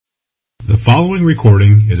The following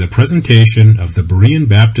recording is a presentation of the Berean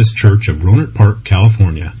Baptist Church of Rohnert Park,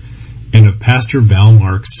 California, and of Pastor Val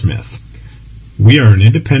Mark Smith. We are an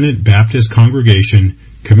independent Baptist congregation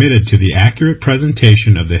committed to the accurate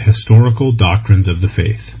presentation of the historical doctrines of the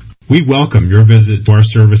faith. We welcome your visit to our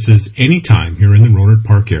services anytime here in the Rohnert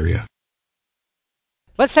Park area.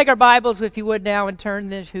 Let's take our Bibles, if you would, now and turn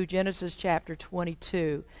to Genesis chapter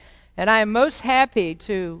 22. And I am most happy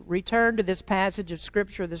to return to this passage of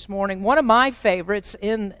Scripture this morning. One of my favorites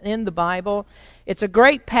in the Bible. It's a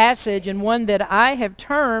great passage and one that I have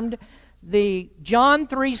termed the John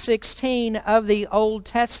 3:16 of the Old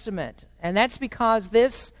Testament. And that's because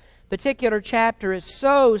this particular chapter is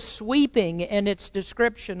so sweeping in its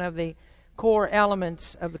description of the core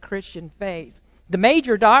elements of the Christian faith. The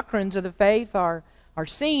major doctrines of the faith are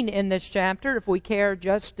seen in this chapter, if we care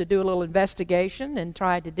just to do a little investigation and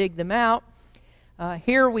try to dig them out.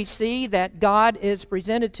 Here we see that God is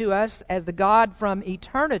presented to us as the God from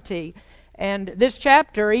eternity. And this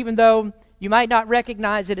chapter, even though you might not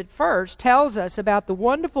recognize it at first, tells us about the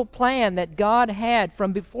wonderful plan that God had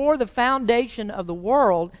from before the foundation of the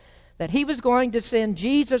world, that He was going to send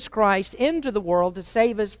Jesus Christ into the world to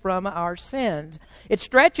save us from our sins. It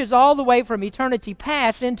stretches all the way from eternity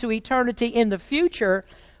past into eternity in the future,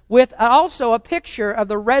 with also a picture of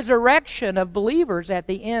the resurrection of believers at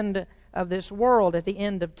the end of this world, at the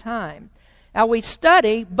end of time. Now we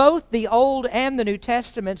study both the Old and the New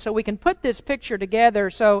Testament so we can put this picture together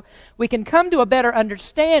so we can come to a better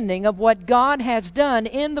understanding of what God has done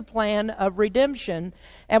in the plan of redemption.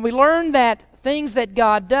 And we learn that things that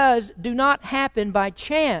God does do not happen by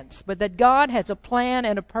chance, but that God has a plan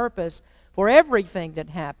and a purpose for everything that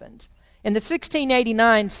happens. In the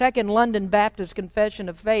 1689 Second London Baptist Confession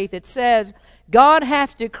of Faith, it says, "God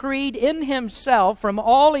hath decreed in Himself from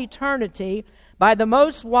all eternity, by the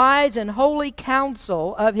most wise and holy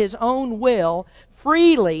counsel of His own will,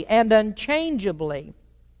 freely and unchangeably,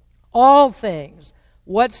 all things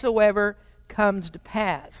whatsoever comes to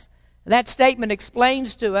pass." That statement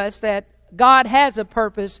explains to us that God has a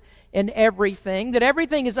purpose in everything, that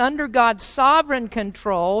everything is under God's sovereign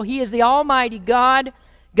control. He is the Almighty God.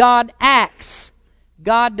 God acts.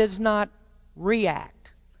 God does not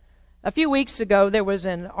react. A few weeks ago, there was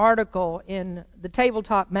an article in the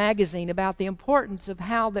Tabletop magazine about the importance of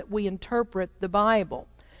how that we interpret the Bible.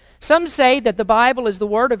 Some say that the Bible is the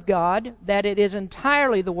Word of God, that it is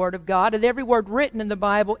entirely the Word of God, and every word written in the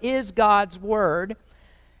Bible is God's Word.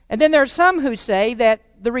 And then there are some who say that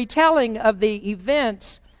the retelling of the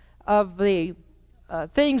events of the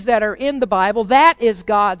things that are in the Bible, that is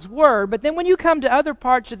God's Word. But then when you come to other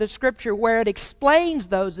parts of the Scripture where it explains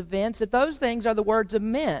those events, that those things are the words of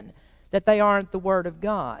men, that they aren't the Word of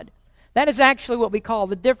God. That is actually what we call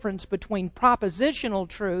the difference between propositional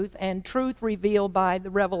truth and truth revealed by the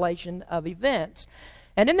revelation of events.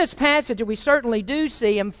 And in this passage, we certainly do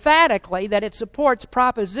see emphatically that it supports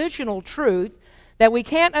propositional truth, that we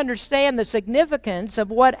can't understand the significance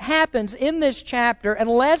of what happens in this chapter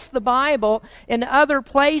unless the Bible in other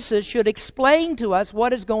places should explain to us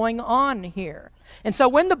what is going on here. And so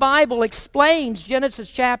when the Bible explains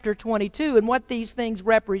Genesis chapter 22 and what these things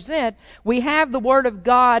represent, we have the Word of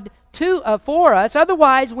God for us.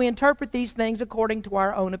 Otherwise, we interpret these things according to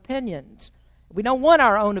our own opinions. We don't want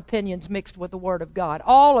our own opinions mixed with the Word of God.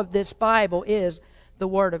 All of this Bible is the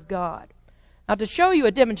Word of God. Now, to show you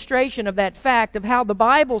a demonstration of that fact of how the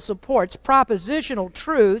Bible supports propositional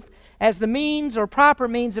truth as the means or proper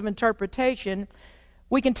means of interpretation,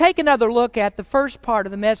 we can take another look at the first part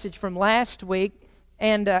of the message from last week.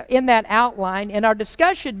 And in that outline, and our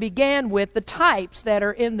discussion began with the types that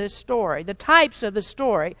are in this story, the types of the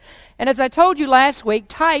story. And as I told you last week,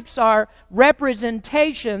 types are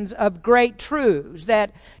representations of great truths,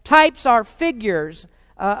 that types are figures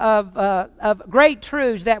of great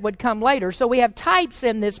truths that would come later. So we have types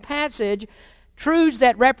in this passage, truths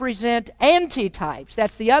that represent antitypes.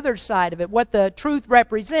 That's the other side of it. What the truth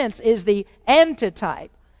represents is the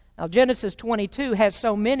antitype. Now, Genesis 22 has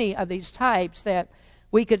so many of these types that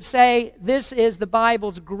we could say this is the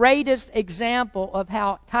Bible's greatest example of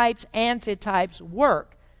how types, antitypes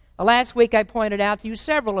work. Last week I pointed out to you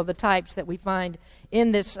several of the types that we find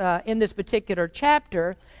in this particular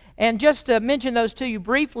chapter. And just to mention those to you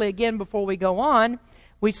briefly again before we go on,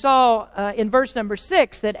 we saw in verse number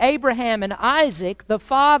 6 that Abraham and Isaac, the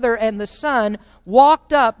father and the son,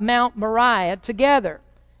 walked up Mount Moriah together.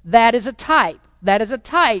 That is a type. That is a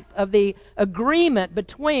type of the agreement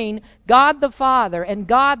between God the Father and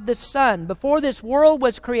God the Son. Before this world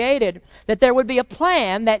was created, that there would be a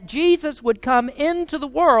plan that Jesus would come into the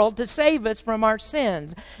world to save us from our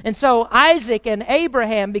sins. And so Isaac and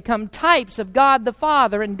Abraham become types of God the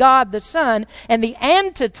Father and God the Son. And the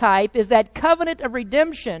antitype is that covenant of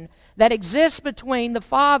redemption that exists between the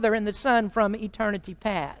Father and the Son from eternity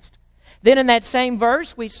past. Then in that same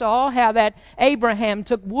verse, we saw how that Abraham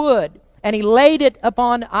took wood and he laid it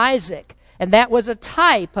upon Isaac. And that was a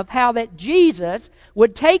type of how that Jesus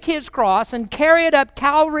would take his cross and carry it up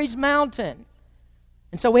Calvary's mountain.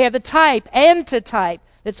 And so we have the type, antitype,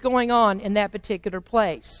 that's going on in that particular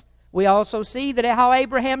place. We also see that how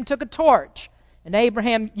Abraham took a torch. And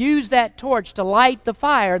Abraham used that torch to light the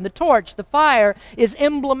fire. And the torch, the fire, is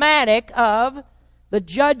emblematic of the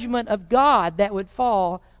judgment of God that would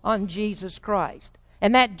fall on Jesus Christ.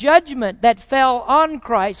 And that judgment that fell on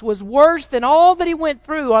Christ was worse than all that he went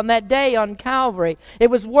through on that day on Calvary. It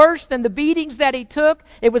was worse than the beatings that he took.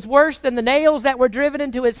 It was worse than the nails that were driven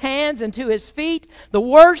into his hands and to his feet. The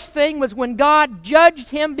worst thing was when God judged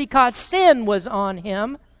him because sin was on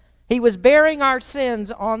him. He was bearing our sins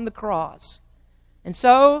on the cross. And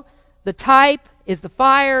so the type is the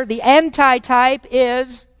fire. The antitype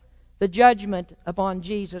is the judgment upon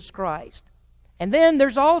Jesus Christ. And then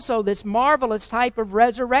there's also this marvelous type of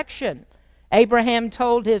resurrection. Abraham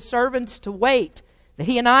told his servants to wait, that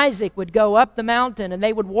he and Isaac would go up the mountain and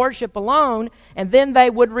they would worship alone, and then they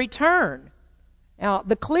would return. Now,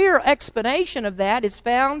 the clear explanation of that is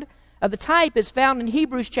found, of the type is found in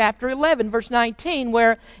Hebrews chapter 11, verse 19,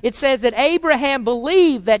 where it says that Abraham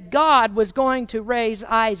believed that God was going to raise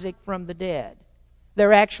Isaac from the dead. There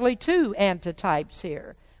are actually two antitypes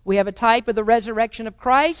here. We have a type of the resurrection of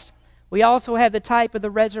Christ. We also have the type of the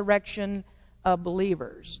resurrection of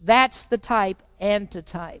believers. That's the type,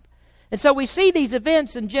 antitype. And so we see these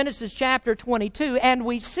events in Genesis chapter 22, and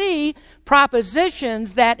we see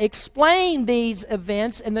propositions that explain these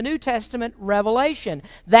events in the New Testament revelation.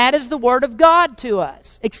 That is the Word of God to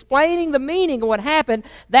us. Explaining the meaning of what happened,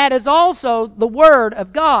 that is also the Word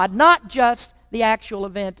of God, not just the actual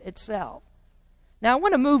event itself. Now I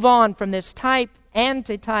want to move on from this type,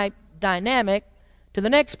 antitype dynamic to the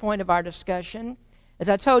next point of our discussion. As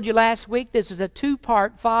I told you last week, this is a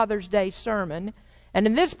two-part Father's Day sermon. And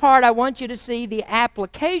in this part, I want you to see the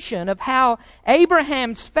application of how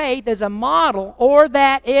Abraham's faith is a model, or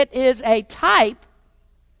that it is a type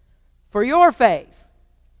for your faith.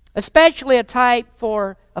 Especially a type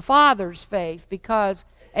for a father's faith, because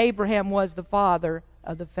Abraham was the father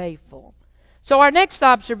of the faithful. So our next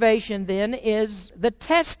observation then is the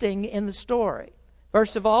testing in the story.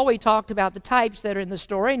 First of all, we talked about the types that are in the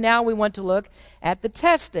story. Now we want to look at the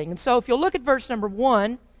testing. And so if you'll look at verse number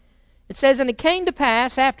 1, it says, "And it came to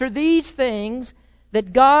pass after these things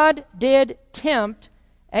that God did tempt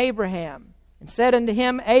Abraham, and said unto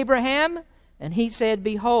him, Abraham, and he said,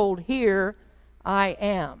 Behold, here I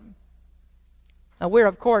am." Now we're,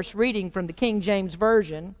 of course, reading from the King James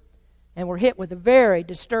Version, and we're hit with a very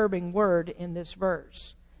disturbing word in this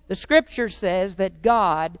verse. The Scripture says that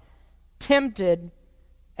God tempted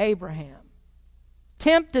Abraham.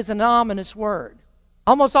 Tempt is an ominous word.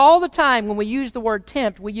 Almost all the time when we use the word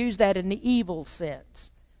tempt, we use that in the evil sense.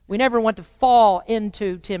 We never want to fall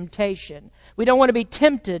into temptation. We don't want to be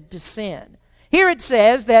tempted to sin. Here it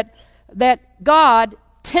says that God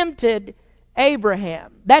tempted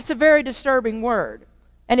Abraham. That's a very disturbing word.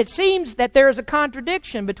 And it seems that there is a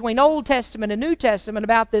contradiction between Old Testament and New Testament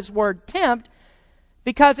about this word tempt,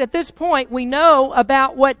 because at this point we know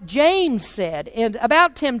about what James said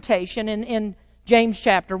about temptation in James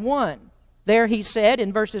chapter 1. There he said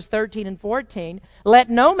in verses 13 and 14, "Let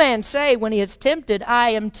no man say when he is tempted, I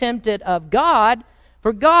am tempted of God,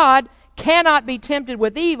 for God cannot be tempted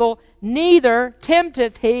with evil, neither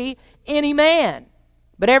tempteth he any man.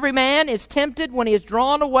 But every man is tempted when he is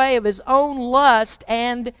drawn away of his own lust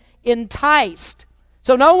and enticed."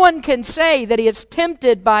 So no one can say that he is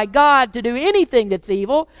tempted by God to do anything that's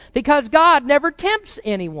evil, because God never tempts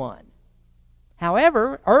anyone.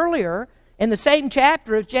 However, earlier in the same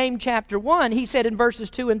chapter of James chapter 1, he said in verses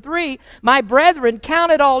 2 and 3, "My brethren,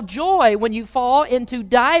 count it all joy when you fall into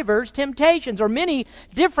divers temptations," or many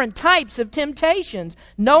different types of temptations,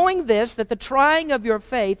 "knowing this, that the trying of your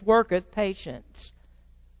faith worketh patience."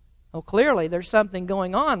 Oh, clearly there's something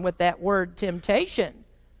going on with that word temptation.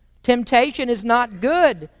 Temptation is not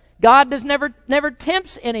good. God never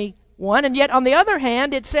tempts anyone. And yet, on the other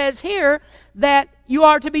hand, it says here that you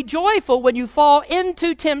are to be joyful when you fall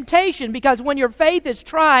into temptation, because when your faith is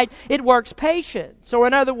tried, it works patience. Or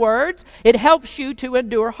in other words, it helps you to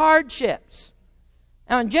endure hardships.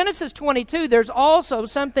 Now in Genesis 22, there's also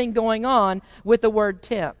something going on with the word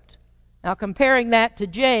tempt. Now comparing that to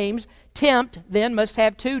James, tempt then must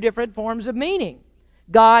have two different forms of meaning.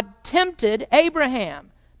 God tempted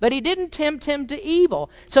Abraham, but He didn't tempt him to evil.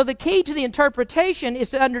 So the key to the interpretation is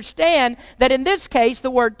to understand that in this case,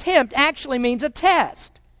 the word tempt actually means a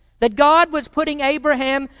test. That God was putting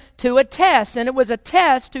Abraham to a test, and it was a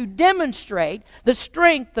test to demonstrate the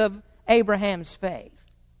strength of Abraham's faith.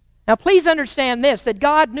 Now please understand this, that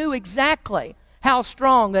God knew exactly how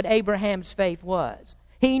strong that Abraham's faith was.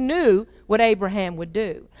 He knew what Abraham would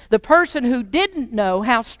do. The person who didn't know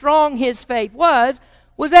how strong his faith was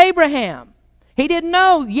Abraham. He didn't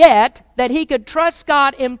know yet that he could trust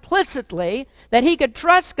God implicitly, that he could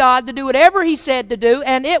trust God to do whatever He said to do,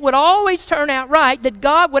 and it would always turn out right, that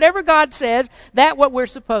God, whatever God says, that's what we're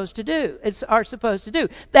supposed to do, are supposed to do.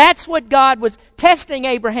 That's what God was testing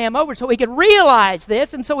Abraham over, so he could realize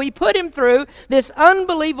this, and so He put him through this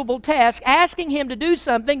unbelievable task, asking him to do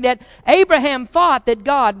something that Abraham thought that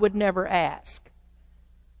God would never ask.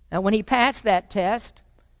 Now when he passed that test,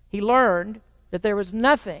 he learned that there was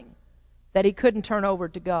nothing that he couldn't turn over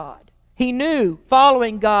to God. He knew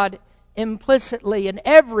following God implicitly in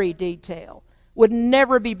every detail would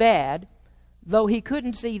never be bad, though he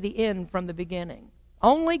couldn't see the end from the beginning.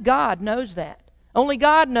 Only God knows that. Only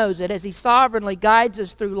God knows it as He sovereignly guides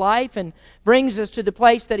us through life and brings us to the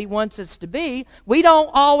place that He wants us to be. We don't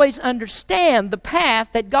always understand the path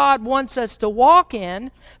that God wants us to walk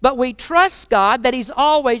in, but we trust God that He's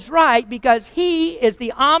always right because He is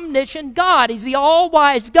the omniscient God. He's the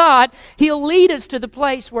all-wise God. He'll lead us to the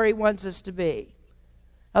place where He wants us to be.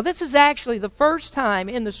 Now this is actually the first time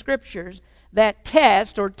in the Scriptures that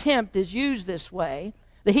test or tempt is used this way.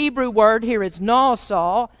 The Hebrew word here is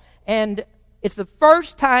nasal, and it's the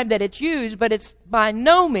first time that it's used, but it's by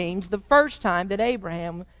no means the first time that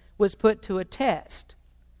Abraham was put to a test.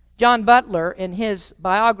 John Butler, in his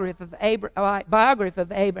biography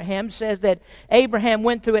of Abraham, says that Abraham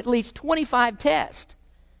went through at least 25 tests,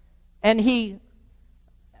 and he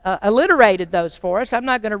alliterated those for us. I'm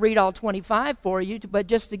not going to read all 25 for you, but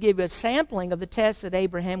just to give you a sampling of the tests that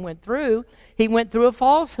Abraham went through, he went through a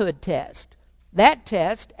falsehood test. That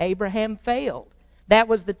test, Abraham failed. That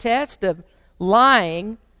was the test of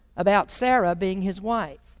lying about Sarah being his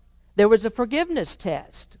wife. There was a forgiveness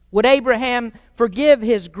test. Would Abraham forgive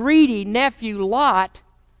his greedy nephew Lot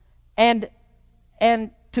and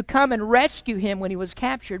to come and rescue him when he was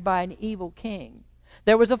captured by an evil king?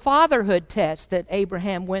 There was a fatherhood test that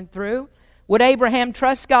Abraham went through. Would Abraham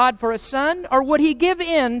trust God for a son, or would he give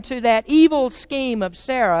in to that evil scheme of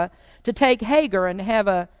Sarah to take Hagar and have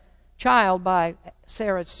a child by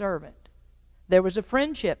Sarah's servant? There was a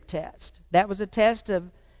friendship test. That was a test of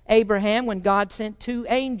Abraham when God sent 2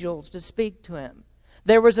 angels to speak to him.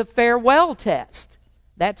 There was a farewell test.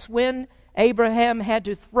 That's when Abraham had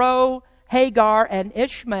to throw Hagar and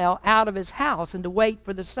Ishmael out of his house and to wait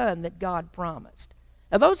for the son that God promised.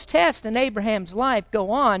 Now those tests in Abraham's life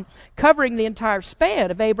go on, covering the entire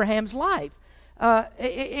span of Abraham's life.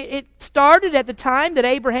 It started at the time that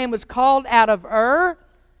Abraham was called out of Ur,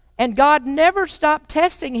 and God never stopped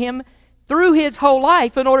testing him through his whole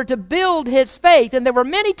life in order to build his faith. And there were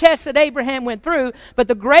many tests that Abraham went through, but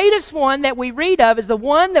the greatest one that we read of is the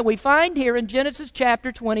one that we find here in Genesis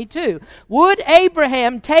chapter 22. Would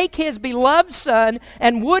Abraham take his beloved son,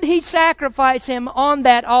 and would he sacrifice him on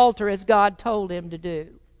that altar as God told him to do?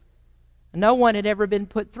 No one had ever been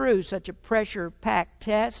put through such a pressure-packed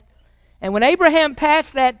test. And when Abraham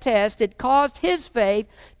passed that test, it caused his faith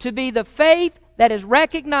to be the faith that is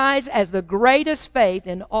recognized as the greatest faith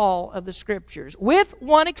in all of the Scriptures, with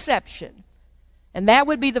one exception. And that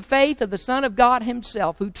would be the faith of the Son of God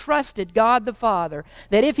Himself, who trusted God the Father,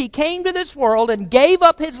 that if He came to this world and gave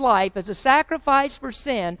up His life as a sacrifice for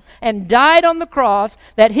sin and died on the cross,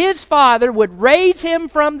 that His Father would raise Him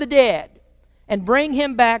from the dead and bring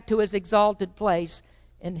Him back to His exalted place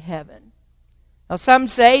in heaven. Now some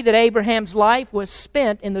say that Abraham's life was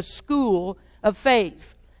spent in the school of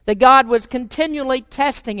faith, that God was continually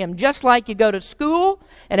testing him. Just like you go to school,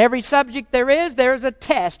 and every subject there's a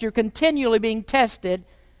test. You're continually being tested.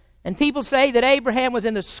 And people say that Abraham was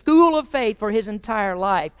in the school of faith for his entire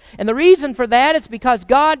life. And the reason for that is because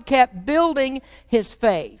God kept building his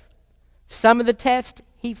faith. Some of the tests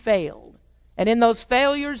he failed. And in those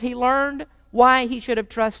failures he learned why he should have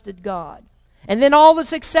trusted God. And then all the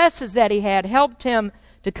successes that he had helped him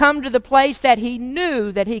to come to the place that he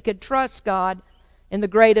knew that he could trust God in the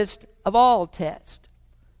greatest of all tests.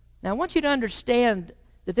 Now I want you to understand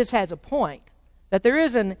that this has a point, that there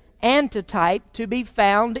is an antitype to be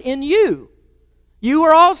found in you. You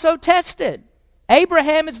are also tested.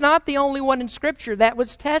 Abraham is not the only one in Scripture that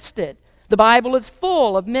was tested. The Bible is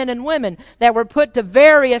full of men and women that were put to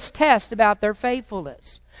various tests about their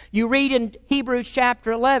faithfulness. You read in Hebrews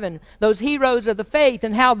chapter 11, those heroes of the faith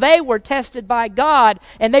and how they were tested by God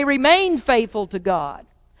and they remained faithful to God.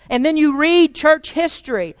 And then you read church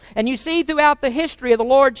history and you see throughout the history of the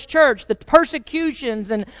Lord's church the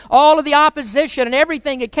persecutions and all of the opposition and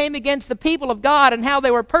everything that came against the people of God and how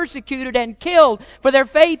they were persecuted and killed for their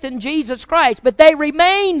faith in Jesus Christ. But they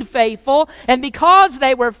remained faithful, and because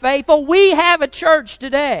they were faithful, we have a church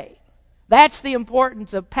today. That's the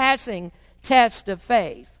importance of passing tests of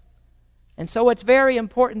faith. And so it's very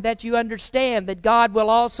important that you understand that God will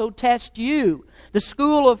also test you. The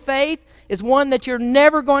school of faith is one that you're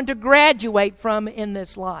never going to graduate from in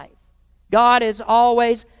this life. God is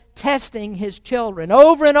always testing His children.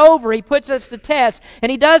 Over and over He puts us to test, and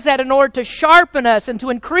He does that in order to sharpen us and to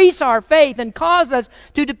increase our faith and cause us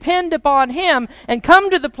to depend upon Him and come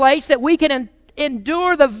to the place that we can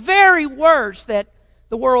endure the very worst that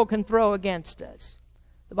the world can throw against us.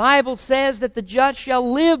 The Bible says that the just shall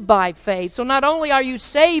live by faith. So not only are you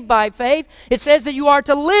saved by faith, it says that you are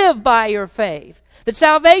to live by your faith. That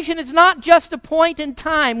salvation is not just a point in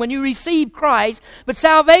time when you receive Christ, but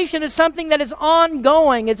salvation is something that is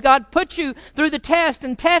ongoing as God puts you through the test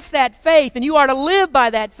and tests that faith, and you are to live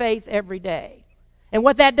by that faith every day. And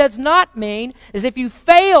what that does not mean is if you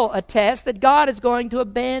fail a test that God is going to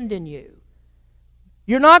abandon you.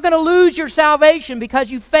 You're not going to lose your salvation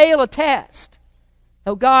because you fail a test.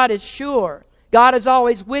 No, God is sure. God is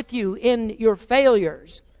always with you in your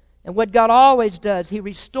failures. And what God always does, He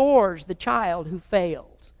restores the child who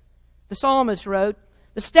fails. The psalmist wrote,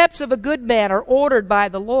 "The steps of a good man are ordered by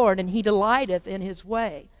the Lord, and He delighteth in His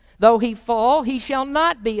way. Though he fall, he shall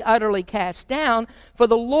not be utterly cast down, for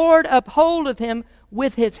the Lord upholdeth him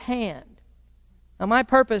with His hand." Now my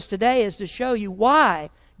purpose today is to show you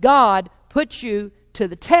why God puts you to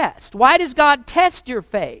the test. Why does God test your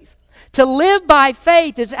faith? To live by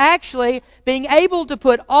faith is actually being able to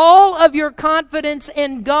put all of your confidence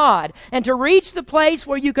in God. And to reach the place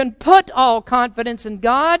where you can put all confidence in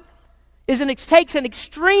God takes an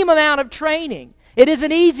extreme amount of training. It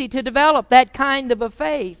isn't easy to develop that kind of a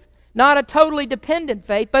faith. Not a totally dependent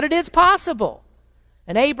faith, but it is possible.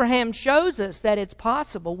 And Abraham shows us that it's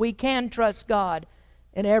possible. We can trust God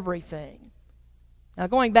in everything. Now,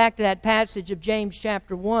 going back to that passage of James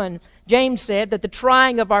chapter 1, James said that the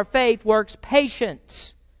trying of our faith works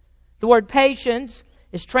patience. The word patience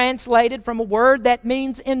is translated from a word that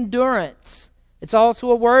means endurance. It's also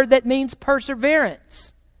a word that means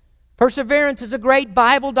perseverance. Perseverance is a great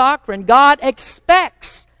Bible doctrine. God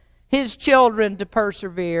expects His children to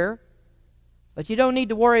persevere. But you don't need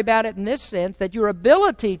to worry about it in this sense, that your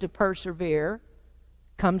ability to persevere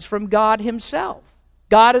comes from God Himself.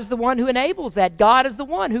 God is the one who enables that. God is the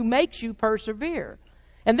one who makes you persevere.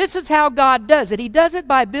 And this is how God does it. He does it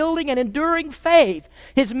by building an enduring faith.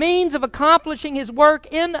 His means of accomplishing His work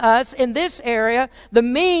in us in this area, the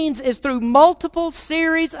means is through multiple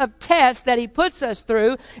series of tests that He puts us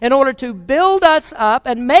through in order to build us up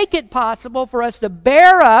and make it possible for us to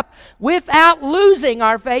bear up without losing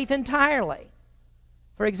our faith entirely.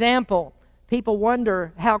 For example, people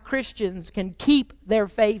wonder how Christians can keep their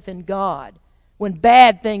faith in God when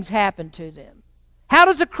bad things happen to them. How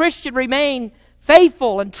does a Christian remain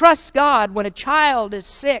faithful and trust God when a child is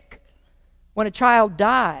sick, when a child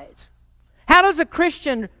dies? How does a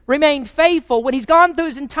Christian remain faithful when he's gone through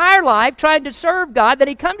his entire life trying to serve God, that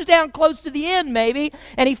he comes down close to the end maybe,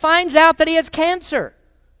 and he finds out that he has cancer?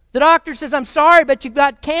 The doctor says, "I'm sorry, but you've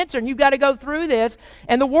got cancer and you've got to go through this."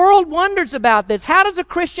 And the world wonders about this. How does a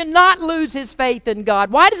Christian not lose his faith in God?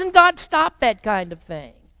 Why doesn't God stop that kind of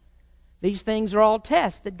thing? These things are all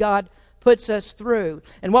tests that God puts us through.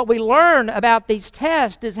 And what we learn about these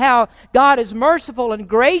tests is how God is merciful and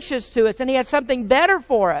gracious to us, and He has something better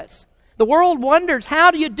for us. The world wonders,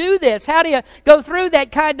 how do you do this? How do you go through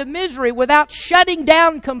that kind of misery without shutting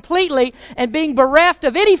down completely and being bereft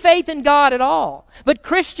of any faith in God at all? But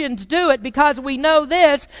Christians do it because we know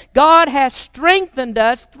this: God has strengthened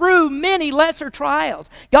us through many lesser trials.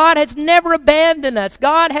 God has never abandoned us.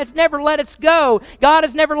 God has never let us go. God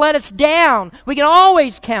has never let us down. We can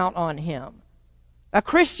always count on Him. A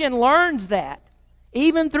Christian learns that.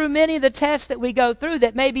 Even through many of the tests that we go through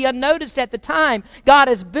that may be unnoticed at the time, God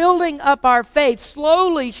is building up our faith,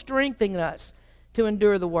 slowly strengthening us to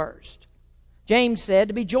endure the worst. James said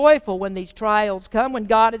to be joyful when these trials come, when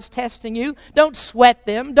God is testing you. Don't sweat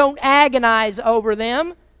them. Don't agonize over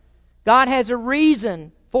them. God has a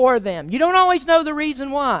reason for them. You don't always know the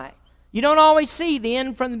reason why. You don't always see the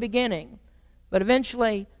end from the beginning. But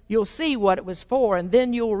eventually you'll see what it was for, and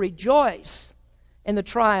then you'll rejoice. in the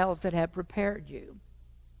trials that have prepared you.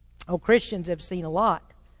 Oh, Christians have seen a lot.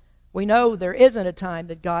 We know there isn't a time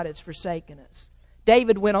that God has forsaken us.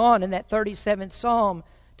 David went on in that 37th Psalm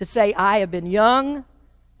to say, I have been young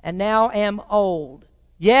and now am old.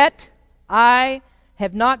 Yet I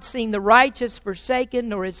have not seen the righteous forsaken,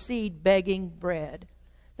 nor his seed begging bread.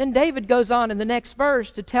 Then David goes on in the next verse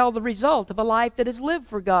to tell the result of a life that is lived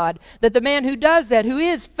for God. That the man who does that, who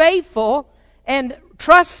is faithful and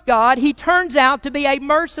trusts God, he turns out to be a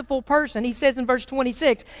merciful person. He says in verse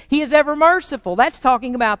 26, he is ever merciful. That's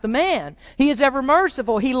talking about the man. He is ever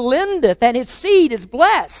merciful. He lendeth, and his seed is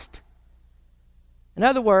blessed. In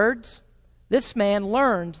other words, this man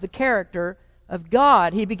learns the character of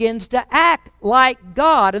God. He begins to act like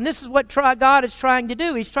God. And this is what God is trying to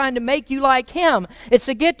do. He's trying to make you like Him. It's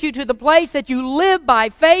to get you to the place that you live by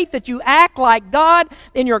faith, that you act like God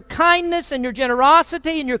in your kindness and your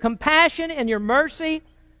generosity and your compassion and your mercy.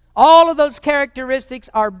 All of those characteristics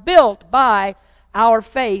are built by our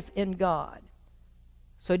faith in God.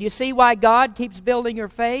 So do you see why God keeps building your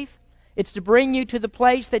faith? It's to bring you to the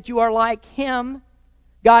place that you are like Him.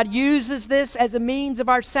 God uses this as a means of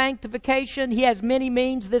our sanctification. He has many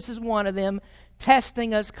means. This is one of them,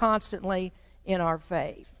 testing us constantly in our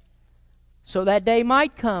faith. So that day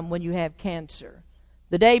might come when you have cancer.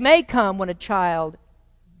 The day may come when a child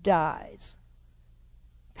dies.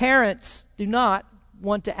 Parents do not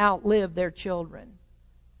want to outlive their children.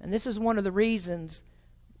 And this is one of the reasons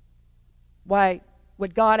why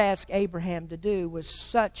what God asked Abraham to do was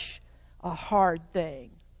such a hard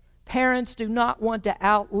thing. Parents do not want to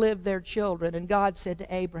outlive their children. And God said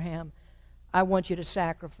to Abraham, I want you to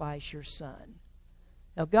sacrifice your son.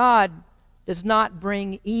 Now, God does not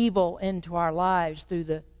bring evil into our lives through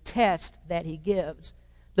the test that He gives.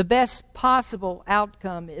 The best possible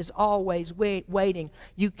outcome is always waiting.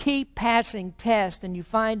 You keep passing tests and you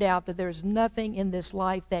find out that there's nothing in this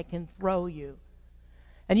life that can throw you.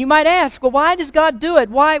 And you might ask, well, why does God do it?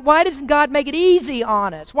 Why doesn't God make it easy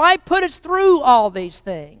on us? Why put us through all these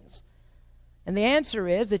things? And the answer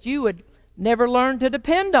is that you would never learn to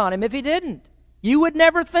depend on Him if He didn't. You would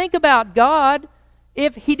never think about God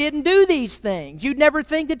if He didn't do these things. You'd never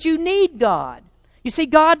think that you need God. You see,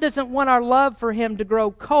 God doesn't want our love for Him to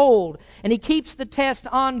grow cold, and He keeps the test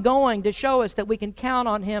ongoing to show us that we can count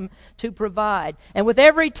on Him to provide. And with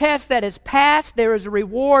every test that is passed, there is a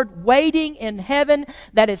reward waiting in heaven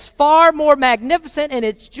that is far more magnificent in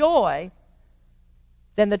its joy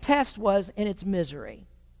than the test was in its misery.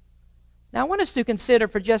 Now, I want us to consider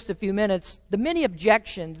for just a few minutes the many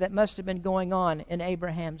objections that must have been going on in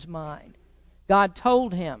Abraham's mind. God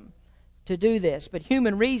told him to do this, but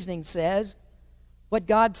human reasoning says, what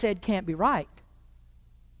God said can't be right.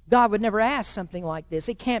 God would never ask something like this.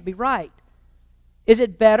 It can't be right. Is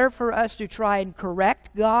it better for us to try and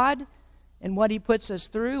correct God in what He puts us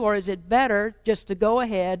through, or is it better just to go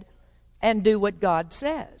ahead and do what God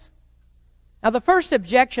says? Now, the first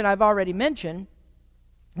objection I've already mentioned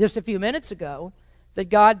just a few minutes ago, that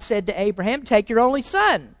God said to Abraham, take your only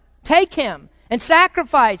son, take him and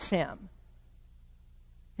sacrifice him.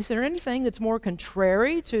 Is there anything that's more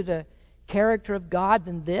contrary to the character of God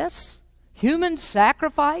than this? Human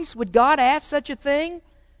sacrifice? Would God ask such a thing?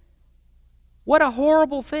 What a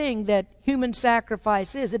horrible thing that human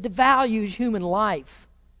sacrifice is. It devalues human life.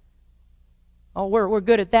 Oh, we're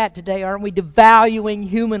good at that today, aren't we? Devaluing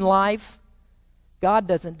human life. God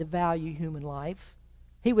doesn't devalue human life.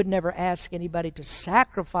 He would never ask anybody to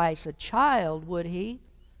sacrifice a child, would He?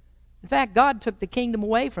 In fact, God took the kingdom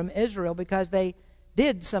away from Israel because they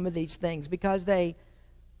did some of these things, because they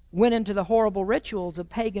went into the horrible rituals of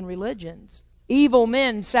pagan religions. Evil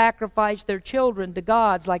men sacrificed their children to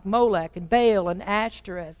gods like Molech and Baal and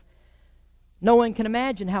Ashtoreth. No one can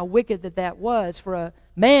imagine how wicked that was for a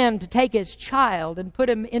man to take his child and put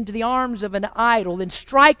him into the arms of an idol, then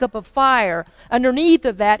strike up a fire underneath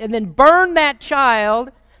of that, and then burn that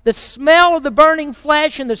child. The smell of the burning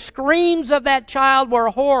flesh and the screams of that child were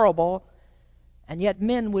horrible, and yet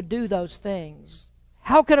men would do those things.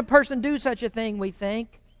 How can a person do such a thing, we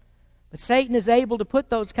think? But Satan is able to put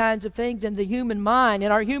those kinds of things in the human mind.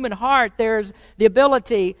 In our human heart, there's the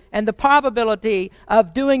ability and the probability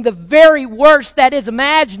of doing the very worst that is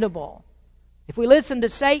imaginable. If we listen to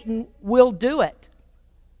Satan, we'll do it.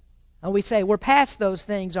 And we say, we're past those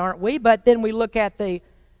things, aren't we? But then we look at the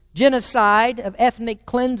genocide of ethnic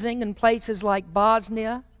cleansing in places like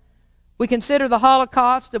Bosnia. We consider the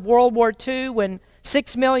Holocaust of World War II when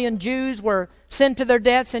 6 million Jews were sent to their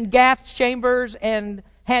deaths in gas chambers and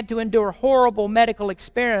had to endure horrible medical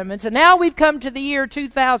experiments. And now we've come to the year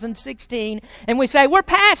 2016, and we say, we're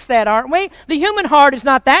past that, aren't we? The human heart is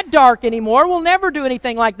not that dark anymore. We'll never do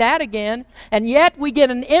anything like that again. And yet we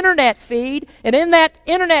get an internet feed, and in that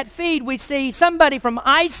internet feed we see somebody from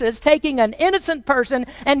ISIS taking an innocent person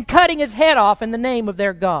and cutting his head off in the name of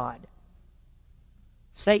their God.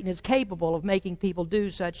 Satan is capable of making people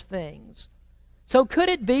do such things. So could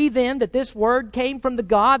it be then that this word came from the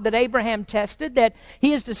God that Abraham tested, that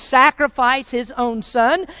he is to sacrifice his own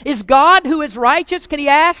son? Is God, who is righteous, can he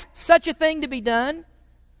ask such a thing to be done?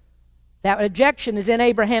 That objection is in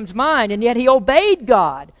Abraham's mind, and yet he obeyed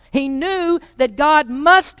God. He knew that God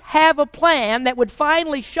must have a plan that would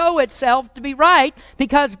finally show itself to be right,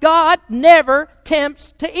 because God never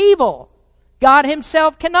tempts to evil. God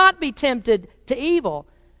himself cannot be tempted to evil.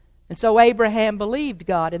 And so Abraham believed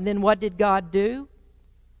God. And then what did God do?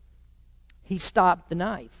 He stopped the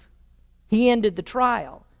knife. He ended the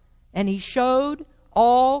trial. And he showed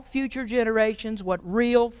all future generations what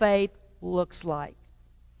real faith looks like.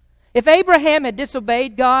 If Abraham had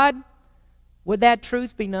disobeyed God, would that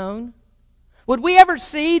truth be known? Would we ever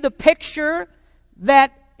see the picture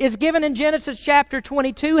that is given in Genesis chapter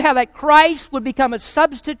 22, how that Christ would become a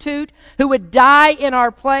substitute who would die in our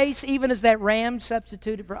place, even as that ram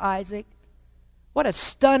substituted for Isaac? What a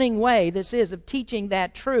stunning way this is of teaching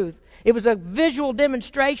that truth. It was a visual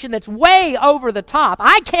demonstration that's way over the top.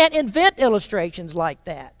 I can't invent illustrations like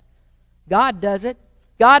that. God does it.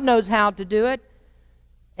 God knows how to do it.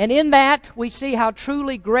 And in that, we see how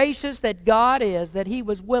truly gracious that God is, that He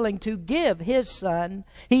was willing to give His Son.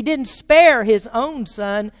 He didn't spare His own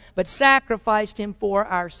Son, but sacrificed Him for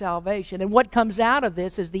our salvation. And what comes out of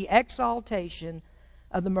this is the exaltation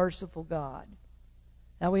of the merciful God.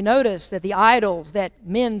 Now we notice that the idols that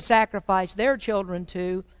men sacrificed their children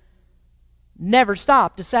to never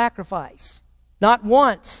stopped to sacrifice. Not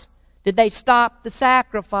once did they stop the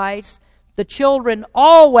sacrifice. The children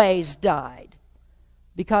always died.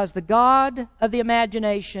 Because the God of the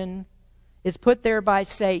imagination is put there by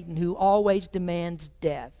Satan, who always demands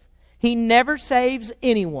death. He never saves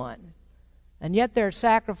anyone. And yet there are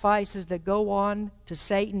sacrifices that go on to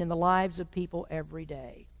Satan in the lives of people every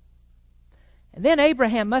day. And then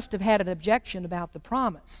Abraham must have had an objection about the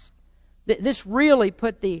promise. This really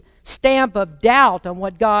put the stamp of doubt on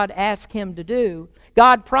what God asked him to do.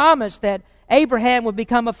 God promised that Abraham would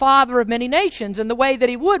become a father of many nations, and the way that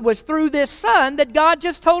he would was through this son that God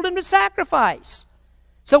just told him to sacrifice.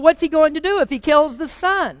 So what's he going to do if he kills the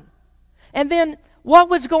son? And then what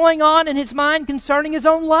was going on in his mind concerning his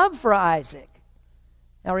own love for Isaac?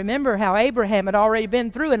 Now remember how Abraham had already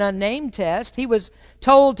been through an unnamed test. He was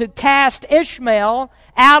told to cast Ishmael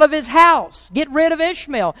out of his house. Get rid of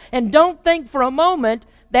Ishmael. And don't think for a moment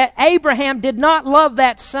that Abraham did not love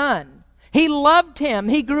that son. He loved him.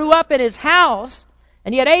 He grew up in his house.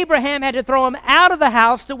 And yet Abraham had to throw him out of the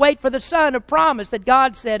house to wait for the son of promise that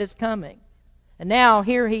God said is coming. And now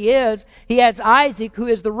here he is. He has Isaac, who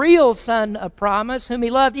is the real son of promise, whom he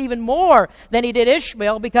loved even more than he did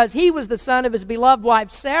Ishmael, because he was the son of his beloved wife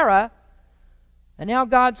Sarah. And now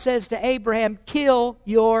God says to Abraham, kill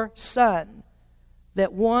your son. The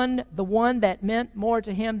one that meant more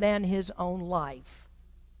to him than his own life.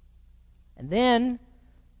 And then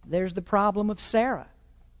there's the problem of Sarah.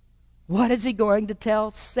 What is he going to tell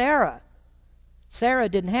Sarah? Sarah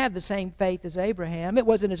didn't have the same faith as Abraham. It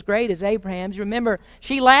wasn't as great as Abraham's. Remember,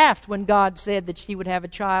 she laughed when God said that she would have a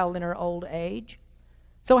child in her old age.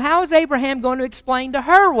 So how is Abraham going to explain to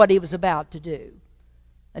her what he was about to do?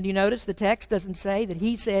 And you notice the text doesn't say that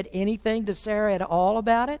he said anything to Sarah at all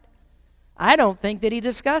about it. I don't think that he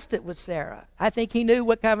discussed it with Sarah. I think he knew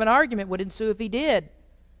what kind of an argument would ensue if he did.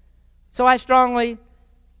 So I strongly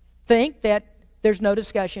think that there's no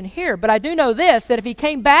discussion here. But I do know this, that if he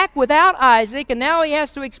came back without Isaac, and now he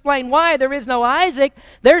has to explain why there is no Isaac,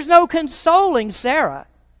 there's no consoling Sarah.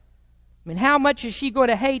 I mean, how much is she going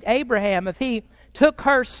to hate Abraham if he took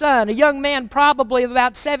her son, a young man probably of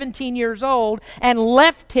about 17 years old, and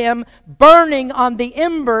left him burning on the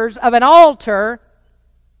embers of an altar,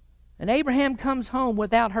 and Abraham comes home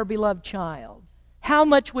without her beloved child? How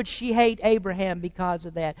much would she hate Abraham because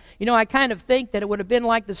of that? You know, I kind of think that it would have been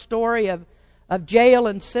like the story of Jael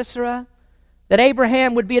and Sisera, that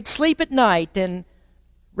Abraham would be asleep at night and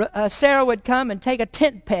Sarah would come and take a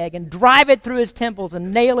tent peg and drive it through his temples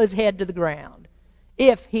and nail his head to the ground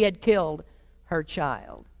if he had killed her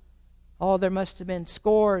child. Oh, there must have been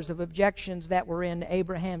scores of objections that were in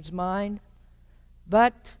Abraham's mind.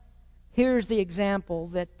 But here's the example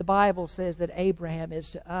that the Bible says that Abraham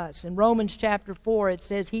is to us. In Romans chapter 4, it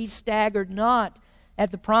says, he staggered not at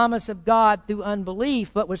the promise of God through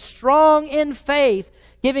unbelief, but was strong in faith,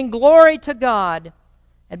 giving glory to God,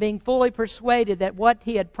 and being fully persuaded that what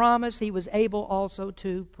he had promised he was able also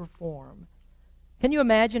to perform. Can you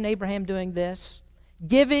imagine Abraham doing this?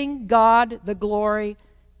 Giving God the glory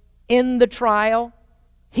in the trial?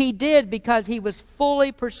 He did because he was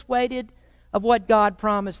fully persuaded of what God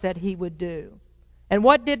promised that he would do. And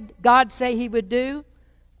what did God say he would do?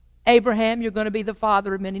 Abraham, you're going to be the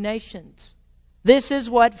father of many nations. This is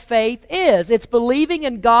what faith is. It's believing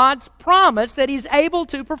in God's promise that he's able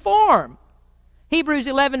to perform. Hebrews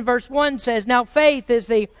 11 verse 1 says, now faith is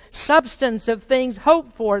the substance of things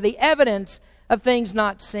hoped for, the evidence of things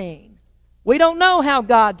not seen. We don't know how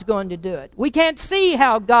God's going to do it. We can't see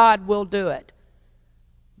how God will do it.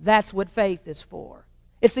 That's what faith is for.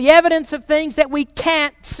 It's the evidence of things that we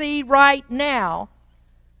can't see right now.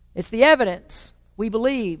 It's the evidence we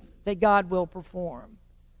believe that God will perform.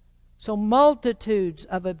 So multitudes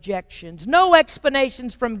of objections. No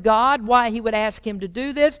explanations from God why he would ask him to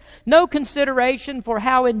do this. No consideration for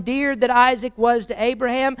how endeared that Isaac was to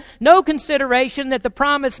Abraham. No consideration that the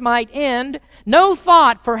promise might end. No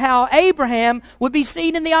thought for how Abraham would be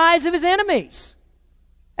seen in the eyes of his enemies.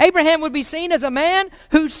 Abraham would be seen as a man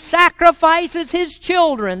who sacrifices his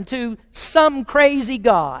children to some crazy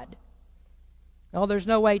god. No, there's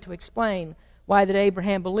no way to explain why did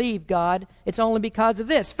Abraham believe God. It's only because of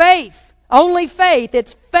this. Faith. Only faith.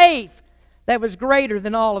 It's faith that was greater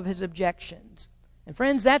than all of his objections. And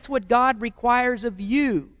friends, that's what God requires of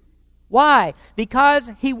you. Why?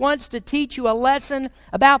 Because he wants to teach you a lesson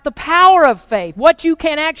about the power of faith. What you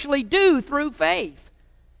can actually do through faith.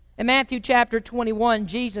 In Matthew chapter 21,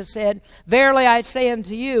 Jesus said, verily I say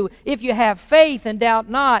unto you, if you have faith and doubt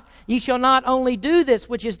not, ye shall not only do this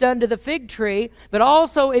which is done to the fig tree, but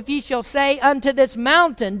also if ye shall say unto this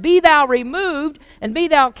mountain, be thou removed, and be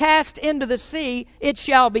thou cast into the sea, it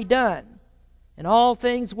shall be done. And all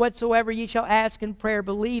things whatsoever ye shall ask in prayer,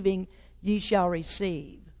 believing, ye shall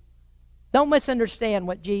receive. Don't misunderstand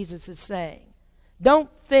what Jesus is saying. Don't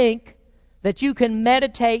think that you can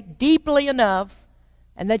meditate deeply enough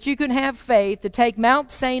and that you can have faith to take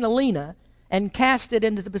Mount St. Helena and cast it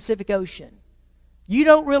into the Pacific Ocean. You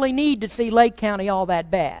don't really need to see Lake County all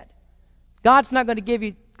that bad. God's not going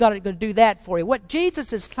to do that for you. What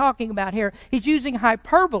Jesus is talking about here, he's using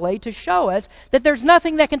hyperbole to show us that there's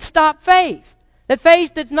nothing that can stop faith. That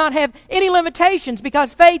faith does not have any limitations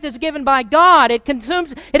because faith is given by God. It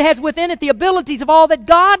has within it the abilities of all that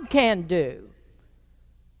God can do.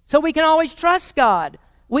 So we can always trust God.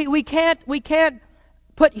 We can't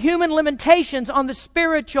put human limitations on the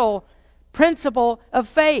spiritual principle of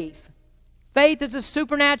faith. Faith is a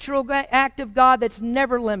supernatural act of God that's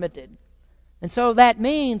never limited. And so that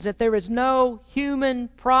means that there is no human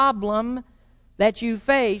problem that you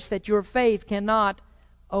face that your faith cannot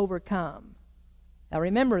overcome. Now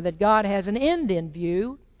remember that God has an end in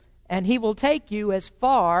view, and he will take you as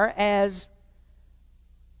far as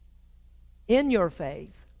in your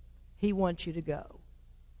faith he wants you to go.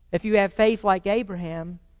 If you have faith like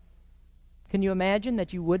Abraham, can you imagine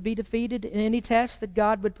that you would be defeated in any test that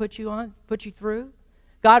God would put you through?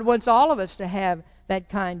 God wants all of us to have that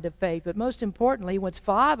kind of faith, but most importantly, he wants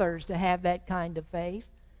fathers to have that kind of faith.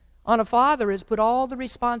 On a father is put all the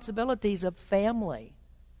responsibilities of family.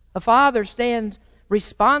 A father stands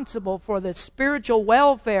responsible for the spiritual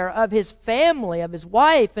welfare of his family, of his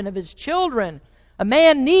wife, and of his children. A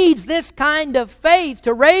man needs this kind of faith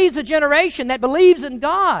to raise a generation that believes in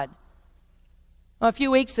God. Well, a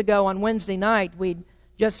few weeks ago on Wednesday night, we'd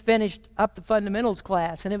just finished up the fundamentals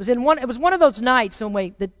class, and it was one of those nights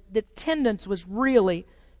when the attendance was really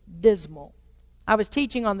dismal. I was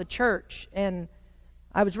teaching on the church, and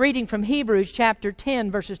I was reading from Hebrews chapter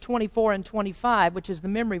 10, verses 24 and 25, which is the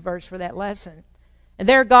memory verse for that lesson. And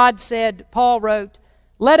there God said, Paul wrote,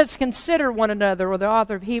 let us consider one another, or the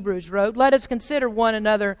author of Hebrews wrote, let us consider one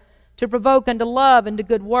another to provoke unto love and to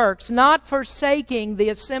good works, not forsaking the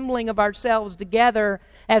assembling of ourselves together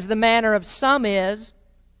as the manner of some is,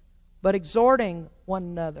 but exhorting one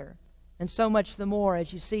another, and so much the more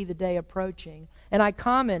as you see the day approaching. And I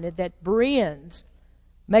commented that Bereans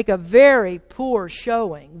make a very poor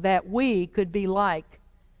showing that we could be like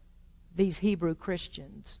these Hebrew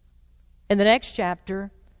Christians. In the next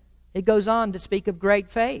chapter, it goes on to speak of great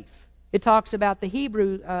faith. It talks about the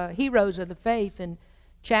Hebrew heroes of the faith in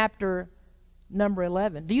chapter number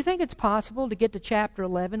 11. Do you think it's possible to get to chapter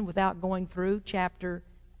 11 without going through chapter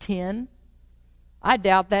 10? I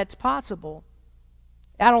doubt that's possible.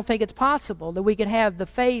 I don't think it's possible that we could have the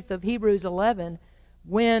faith of Hebrews 11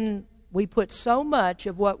 when we put so much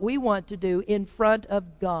of what we want to do in front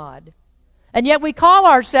of God. And yet we call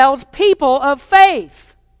ourselves people of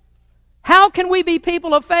faith. How can we be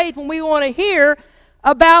people of faith when we want to hear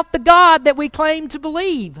about the God that we claim to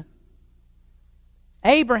believe.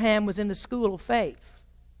 Abraham was in the school of faith.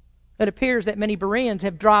 It appears that many Bereans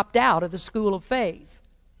have dropped out of the school of faith.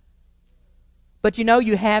 But you know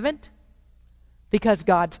you haven't, because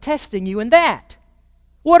God's testing you in that.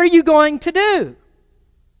 What are you going to do?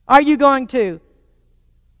 Are you going to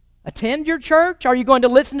attend your church? Are you going to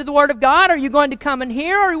listen to the Word of God? Are you going to come and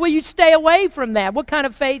hear? Or will you stay away from that? What kind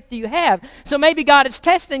of faith do you have? So maybe God is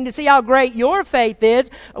testing to see how great your faith is.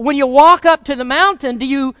 When you walk up to the mountain, do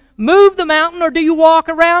you move the mountain or do you walk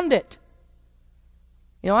around it?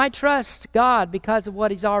 You know, I trust God because of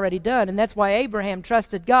what He's already done. And that's why Abraham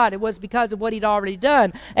trusted God. It was because of what He'd already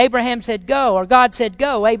done. Abraham said go, or God said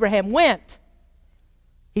go. Abraham went.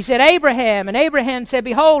 He said, Abraham, and Abraham said,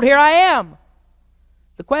 behold, here I am.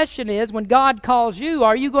 The question is, when God calls you,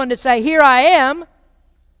 are you going to say, here I am?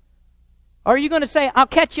 Or are you going to say, I'll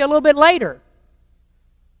catch you a little bit later?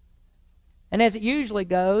 And as it usually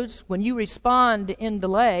goes, when you respond in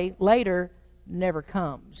delay, later never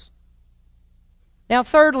comes. Now,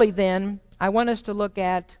 thirdly then, I want us to look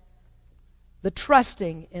at the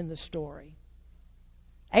trusting in the story.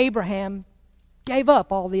 Abraham gave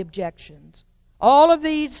up all the objections. All of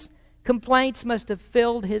these complaints must have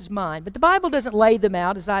filled his mind. But the Bible doesn't lay them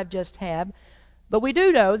out as I've just have. But we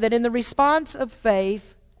do know that in the response of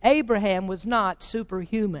faith, Abraham was not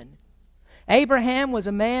superhuman. Abraham was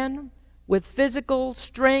a man with physical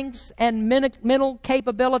strengths and mental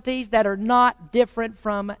capabilities that are not different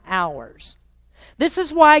from ours. This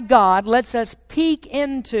is why God lets us peek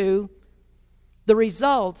into the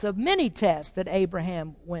results of many tests that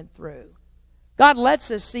Abraham went through. God lets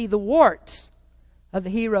us see the warts of the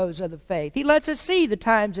heroes of the faith. He lets us see the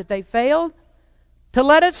times that they failed to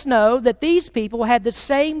let us know that these people had the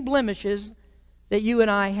same blemishes that you and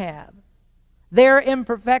I have. Their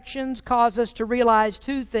imperfections cause us to realize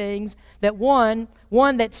two things. That one,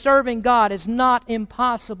 that serving God is not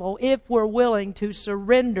impossible if we're willing to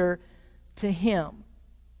surrender to Him.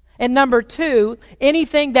 And number two,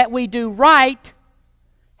 anything that we do right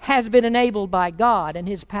has been enabled by God and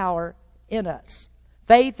His power in us.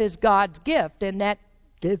 Faith is God's gift, and that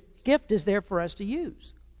gift is there for us to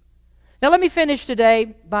use. Now let me finish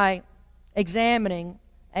today by examining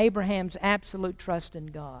Abraham's absolute trust in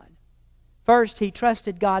God. First, he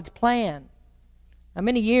trusted God's plan. Now,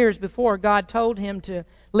 many years before, God told him to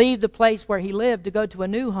leave the place where he lived to go to a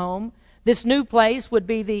new home. This new place would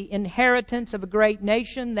be the inheritance of a great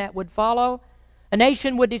nation that would follow. A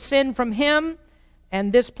nation would descend from him,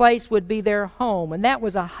 and this place would be their home. And that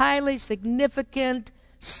was a highly significant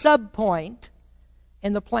subpoint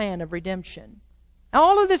in the plan of redemption. Now,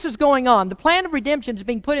 all of this is going on. The plan of redemption is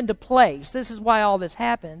being put into place. This is why all this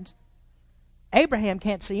happens. Abraham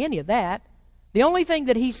can't see any of that. The only thing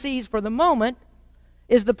that he sees for the moment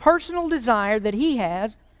is the personal desire that he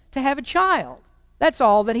has to have a child. That's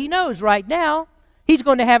all that he knows right now. He's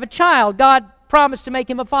going to have a child. God promised to make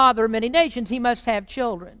him a father of many nations. He must have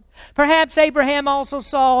children. Perhaps Abraham also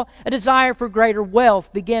saw a desire for greater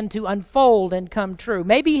wealth begin to unfold and come true.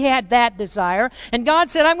 Maybe he had that desire, and God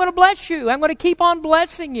said, I'm going to bless you. I'm going to keep on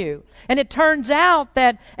blessing you. And it turns out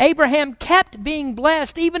that Abraham kept being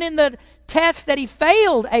blessed. Even in the test that he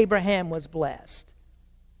failed, Abraham was blessed.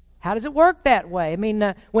 How does it work that way? I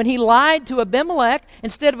mean, when he lied to Abimelech,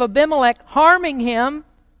 instead of Abimelech harming him,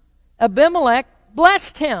 Abimelech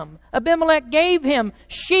blessed him. Abimelech gave him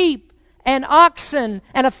sheep and oxen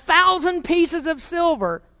and 1,000 pieces of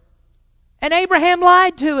silver. And Abraham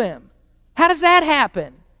lied to him. How does that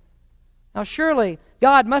happen? Now surely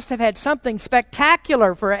God must have had something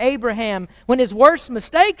spectacular for Abraham when his worst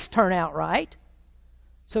mistakes turn out right.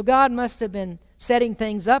 So God must have been setting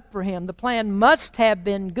things up for him. The plan must have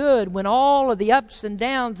been good when all of the ups and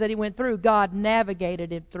downs that he went through, God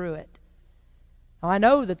navigated him through it. Now, I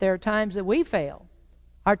know that there are times that we fail.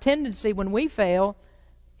 Our tendency when we fail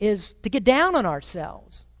is to get down on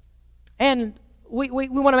ourselves. And we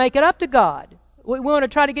want to make it up to God. We want to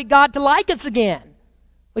try to get God to like us again.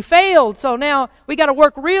 We failed, so now we got to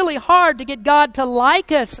work really hard to get God to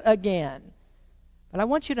like us again. But I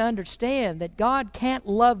want you to understand that God can't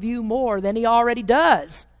love you more than He already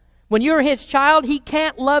does. When you're His child, He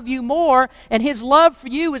can't love you more, and His love for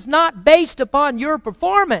you is not based upon your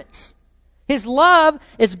performance. His love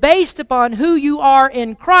is based upon who you are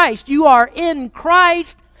in Christ. You are in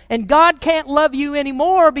Christ, and God can't love you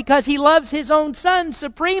anymore because He loves His own Son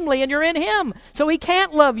supremely, and you're in Him. So He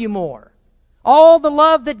can't love you more. All the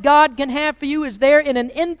love that God can have for you is there in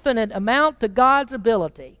an infinite amount to God's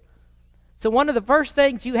ability. So one of the first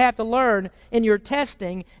things you have to learn in your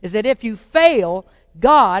testing is that if you fail,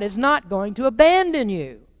 God is not going to abandon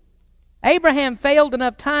you. Abraham failed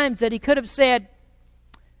enough times that he could have said,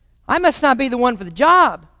 I must not be the one for the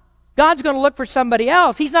job. God's going to look for somebody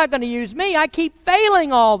else. He's not going to use me. I keep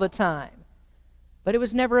failing all the time. But it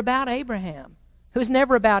was never about Abraham. It was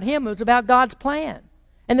never about him. It was about God's plan.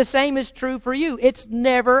 And the same is true for you. It's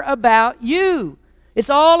never about you. It's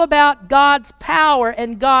all about God's power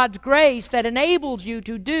and God's grace that enables you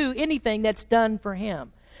to do anything that's done for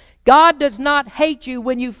Him. God does not hate you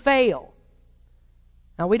when you fail.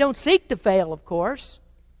 Now, we don't seek to fail, of course,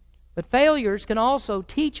 but failures can also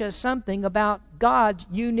teach us something about God's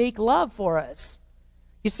unique love for us.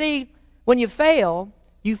 You see, when you fail,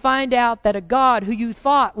 you find out that a God who you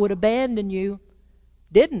thought would abandon you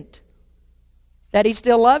didn't. That He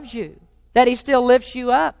still loves you. That He still lifts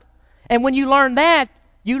you up. And when you learn that,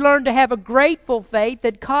 you learn to have a grateful faith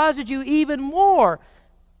that causes you even more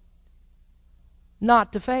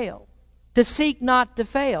not to fail. To seek not to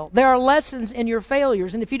fail. There are lessons in your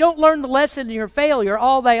failures. And if you don't learn the lesson in your failure,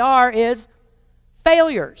 all they are is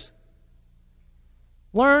failures.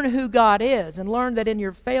 Learn who God is and learn that in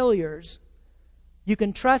your failures you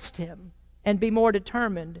can trust Him and be more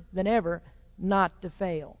determined than ever not to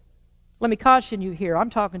fail. Let me caution you here. I'm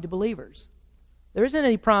talking to believers. There isn't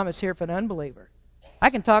any promise here for an unbeliever. I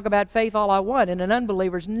can talk about faith all I want, and an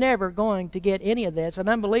unbeliever's never going to get any of this. An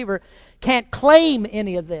unbeliever can't claim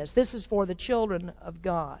any of this. This is for the children of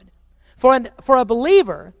God. For a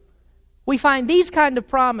believer, we find these kind of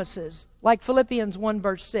promises, like Philippians 1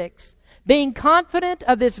 verse 6, being confident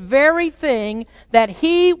of this very thing, that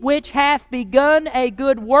He which hath begun a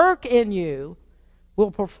good work in you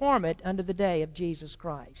will perform it unto the day of Jesus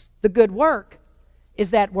Christ. The good work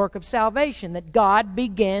is that work of salvation that God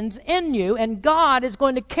begins in you, and God is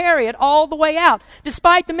going to carry it all the way out.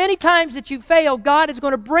 Despite the many times that you fail, God is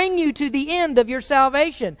going to bring you to the end of your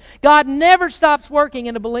salvation. God never stops working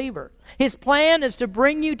in a believer. His plan is to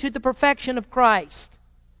bring you to the perfection of Christ.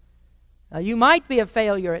 Now, you might be a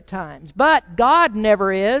failure at times, but God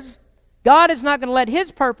never is. God is not going to let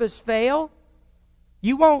His purpose fail.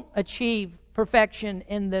 You won't achieve perfection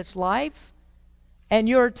in this life. And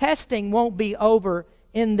your testing won't be over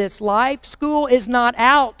in this life. School is not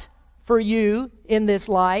out for you in this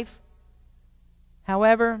life.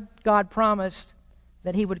 However, God promised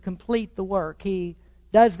that He would complete the work. He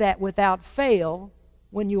does that without fail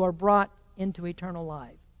when you are brought into eternal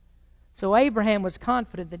life. So Abraham was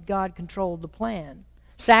confident that God controlled the plan.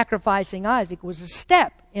 Sacrificing Isaac was a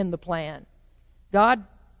step in the plan.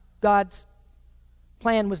 God's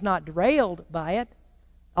plan was not derailed by it.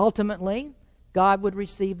 Ultimately, God would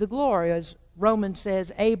receive the glory. As Romans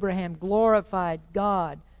says, Abraham glorified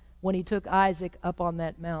God when he took Isaac up on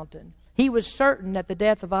that mountain. He was certain that the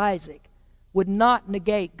death of Isaac would not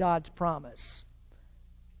negate God's promise.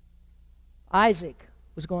 Isaac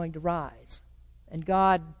was going to rise, and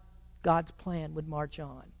God's plan would march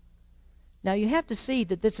on. Now you have to see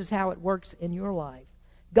that this is how it works in your life.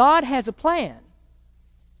 God has a plan.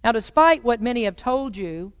 Now, despite what many have told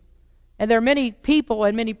you, and there are many people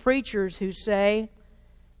and many preachers who say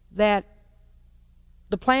that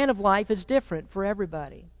the plan of life is different for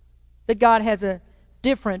everybody, that God has a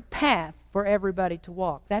different path for everybody to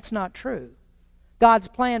walk. That's not true. God's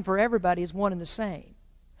plan for everybody is one and the same.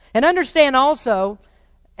 And understand also,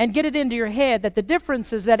 and get it into your head, that the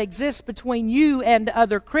differences that exist between you and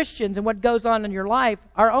other Christians and what goes on in your life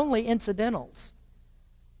are only incidentals.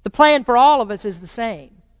 The plan for all of us is the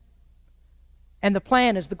same. And the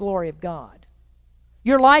plan is the glory of God.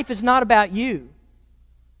 Your life is not about you.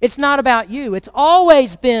 It's not about you. It's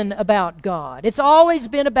always been about God. It's always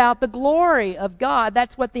been about the glory of God.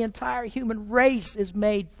 That's what the entire human race is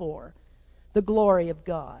made for. The glory of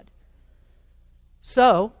God.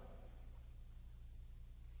 So,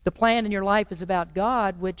 the plan in your life is about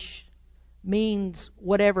God, which means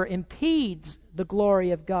whatever impedes the glory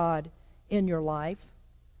of God in your life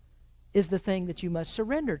is the thing that you must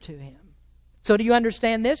surrender to Him. So do you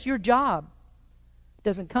understand this? Your job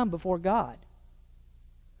doesn't come before God.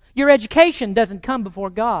 Your education doesn't come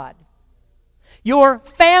before God. Your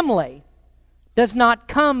family does not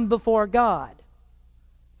come before God.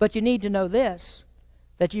 But you need to know this,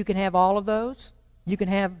 that you can have all of those. You can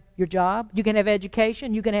have your job. You can have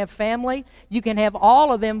education. You can have family. You can have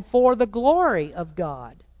all of them for the glory of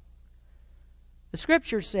God. The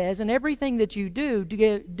Scripture says, in everything that you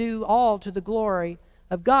do all to the glory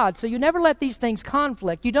of God. So you never let these things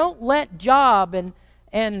conflict. You don't let job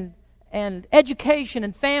and education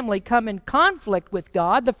and family come in conflict with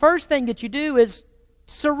God. The first thing that you do is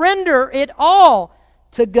surrender it all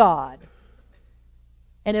to God.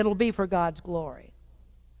 And it'll be for God's glory.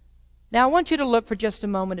 Now I want you to look for just a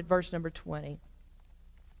moment at verse number 20.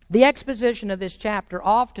 The exposition of this chapter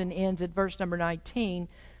often ends at verse number 19,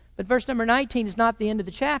 But verse number 19 is not the end of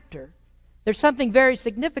the chapter. There's something very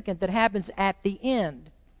significant that happens at the end.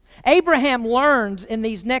 Abraham learns in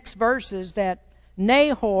these next verses that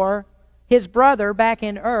Nahor, his brother back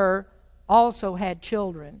in Ur, also had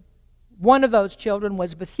children. One of those children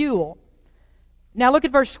was Bethuel. Now look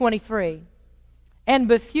at verse 23. And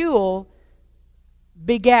Bethuel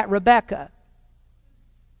begat Rebekah.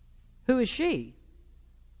 Who is she?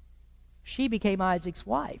 She became Isaac's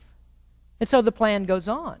wife. And so the plan goes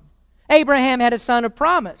on. Abraham had a son of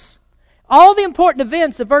promise. All the important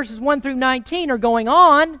events of verses 1 through 19 are going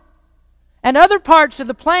on, and other parts of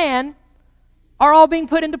the plan are all being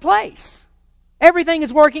put into place. Everything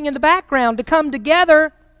is working in the background to come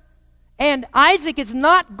together, and Isaac is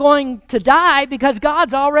not going to die because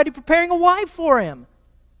God's already preparing a wife for him.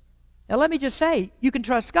 Now let me just say, you can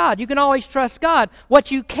trust God. You can always trust God.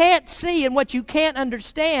 What you can't see and what you can't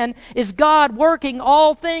understand is God working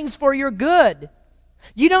all things for your good.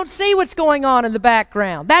 You don't see what's going on in the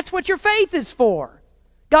background. That's what your faith is for.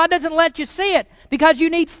 God doesn't let you see it because you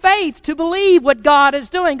need faith to believe what God is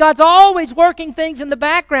doing. God's always working things in the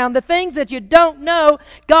background. The things that you don't know,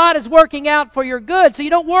 God is working out for your good. So you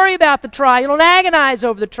don't worry about the trial. You don't agonize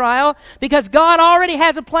over the trial because God already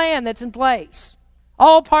has a plan that's in place.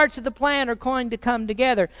 All parts of the plan are going to come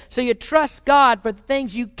together. So you trust God for the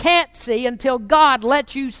things you can't see until God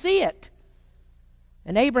lets you see it.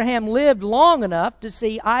 And Abraham lived long enough to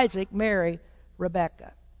see Isaac marry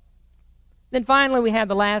Rebekah. Then finally we have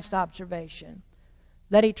the last observation,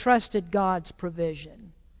 that he trusted God's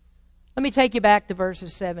provision. Let me take you back to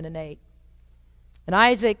verses 7 and 8. And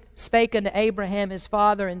Isaac spake unto Abraham his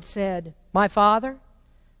father and said, My father?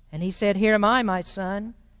 And he said, Here am I, my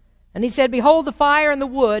son. And he said, Behold the fire and the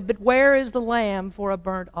wood, but where is the lamb for a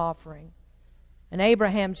burnt offering? And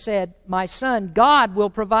Abraham said, My son, God will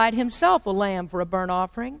provide himself a lamb for a burnt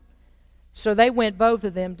offering. So they went both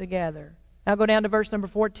of them together. Now go down to verse number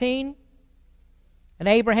 14. And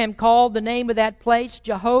Abraham called the name of that place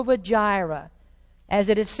Jehovah-Jireh, as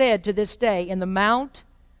it is said to this day, In the mount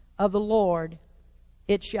of the Lord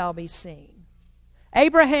it shall be seen.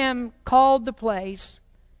 Abraham called the place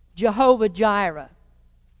Jehovah-Jireh.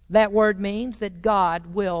 That word means that God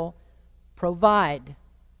will provide.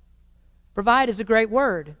 Provide is a great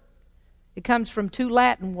word. It comes from two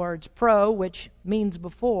Latin words, pro, which means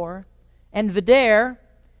before, and videre,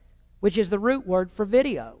 which is the root word for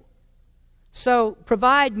video. So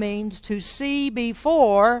provide means to see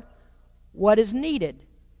before what is needed.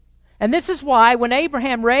 And this is why when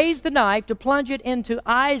Abraham raised the knife to plunge it into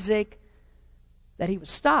Isaac, that he was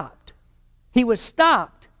stopped. He was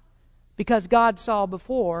stopped because God saw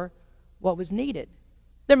before what was needed.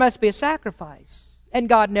 There must be a sacrifice. And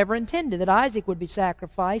God never intended that Isaac would be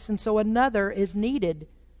sacrificed, and so another is needed.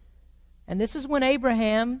 And this is when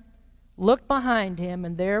Abraham looked behind him,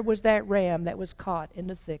 and there was that ram that was caught in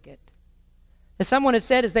the thicket. As someone had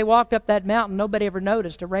said, as they walked up that mountain, nobody ever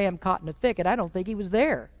noticed a ram caught in the thicket. I don't think he was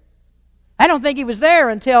there. I don't think he was there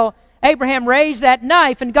until Abraham raised that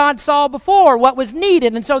knife, and God saw before what was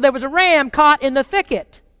needed, and so there was a ram caught in the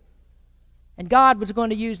thicket. And God was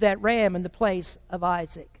going to use that ram in the place of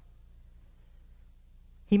Isaac.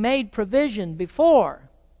 He made provision before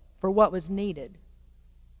for what was needed.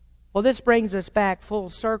 Well, this brings us back full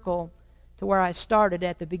circle to where I started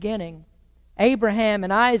at the beginning. Abraham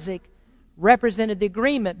and Isaac represented the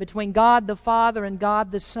agreement between God the Father and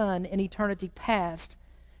God the Son in eternity past.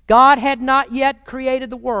 God had not yet created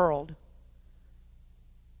the world,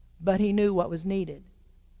 but He knew what was needed.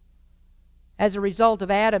 As a result of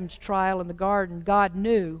Adam's trial in the garden, God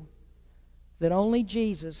knew that only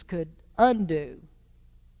Jesus could undo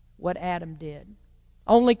what Adam did.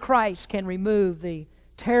 Only Christ can remove the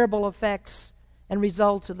terrible effects and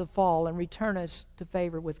results of the fall and return us to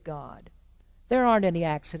favor with God. There aren't any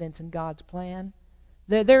accidents in God's plan.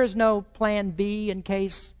 There is no plan B in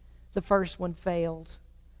case the first one fails.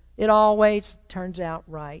 It always turns out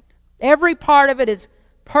right. Every part of it is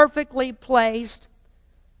perfectly placed.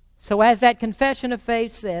 So as that confession of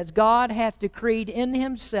faith says, God hath decreed in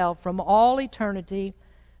Himself from all eternity,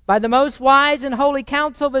 by the most wise and holy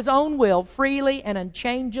counsel of His own will, freely and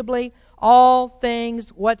unchangeably, all things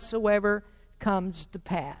whatsoever comes to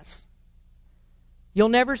pass. You'll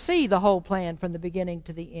never see the whole plan from the beginning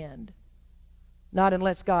to the end. Not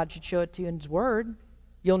unless God should show it to you in His Word.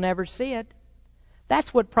 You'll never see it.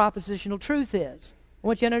 That's what propositional truth is. I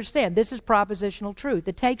want you to understand, this is propositional truth.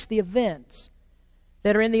 It takes the events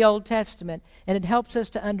that are in the Old Testament, and it helps us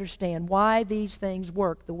to understand why these things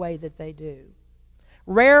work the way that they do.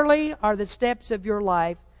 Rarely are the steps of your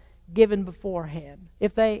life given beforehand.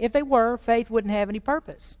 If they were, faith wouldn't have any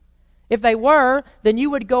purpose. If they were, then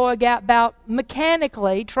you would go about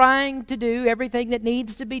mechanically trying to do everything that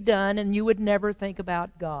needs to be done, and you would never think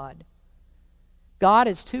about God. God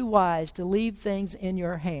is too wise to leave things in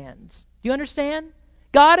your hands. Do you understand?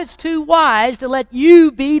 God is too wise to let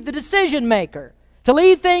you be the decision maker. To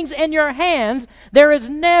leave things in your hands, there is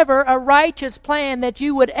never a righteous plan that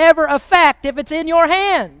you would ever affect if it's in your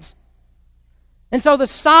hands. And so the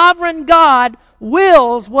sovereign God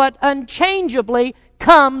wills what unchangeably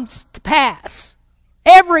comes to pass.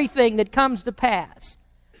 Everything that comes to pass,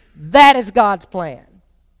 that is God's plan.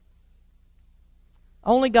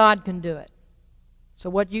 Only God can do it. So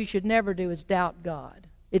what you should never do is doubt God.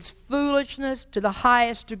 It's foolishness to the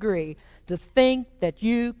highest degree to think that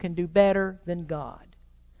you can do better than God.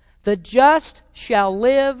 The just shall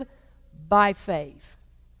live by faith.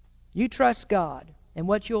 You trust God, and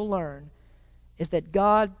what you'll learn is that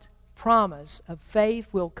God's promise of faith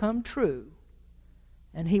will come true,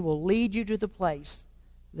 and He will lead you to the place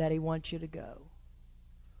that He wants you to go.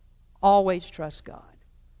 Always trust God.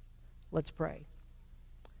 Let's pray.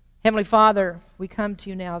 Heavenly Father, we come to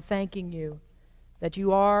you now thanking you that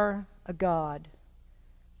you are a God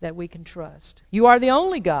that we can trust. You are the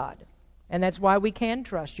only God, and that's why we can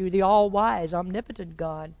trust you, the all-wise, omnipotent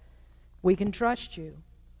God. We can trust you.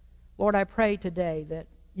 Lord, I pray today that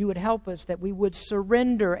you would help us, that we would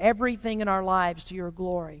surrender everything in our lives to your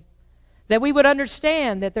glory, that we would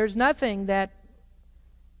understand that there's nothing that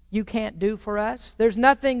you can't do for us. There's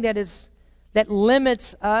nothing that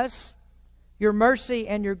limits us. Your mercy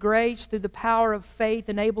and your grace through the power of faith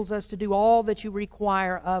enables us to do all that you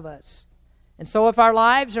require of us. And so if our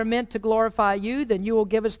lives are meant to glorify you, then you will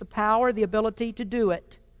give us the power, the ability to do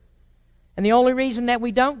it. And the only reason that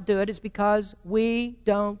we don't do it is because we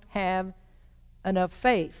don't have enough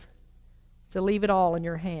faith to leave it all in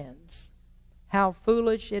your hands. How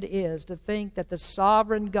foolish it is to think that the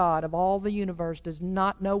sovereign God of all the universe does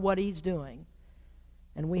not know what He's doing,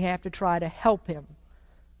 and we have to try to help Him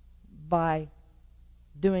by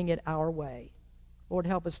doing it our way. Lord,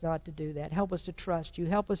 help us not to do that. Help us to trust you.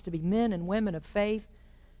 Help us to be men and women of faith,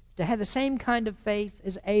 to have the same kind of faith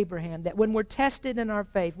as Abraham, that when we're tested in our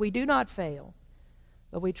faith, we do not fail,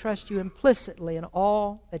 but we trust you implicitly in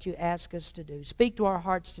all that you ask us to do. Speak to our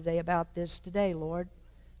hearts today about this today, Lord.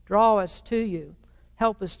 Draw us to you.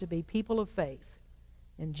 Help us to be people of faith.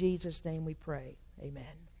 In Jesus' name we pray. Amen.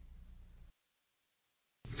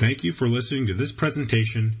 Thank you for listening to this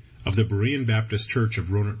presentation of the Berean Baptist Church of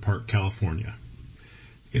Rohnert Park, California.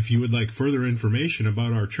 If you would like further information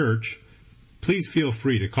about our church, please feel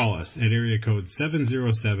free to call us at area code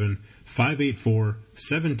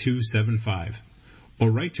 707-584-7275 or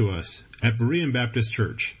write to us at Berean Baptist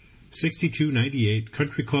Church, 6298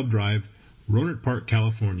 Country Club Drive, Rohnert Park,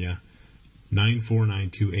 California,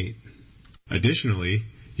 94928. Additionally,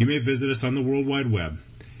 you may visit us on the World Wide Web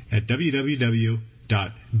at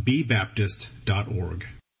www.bbaptist.org.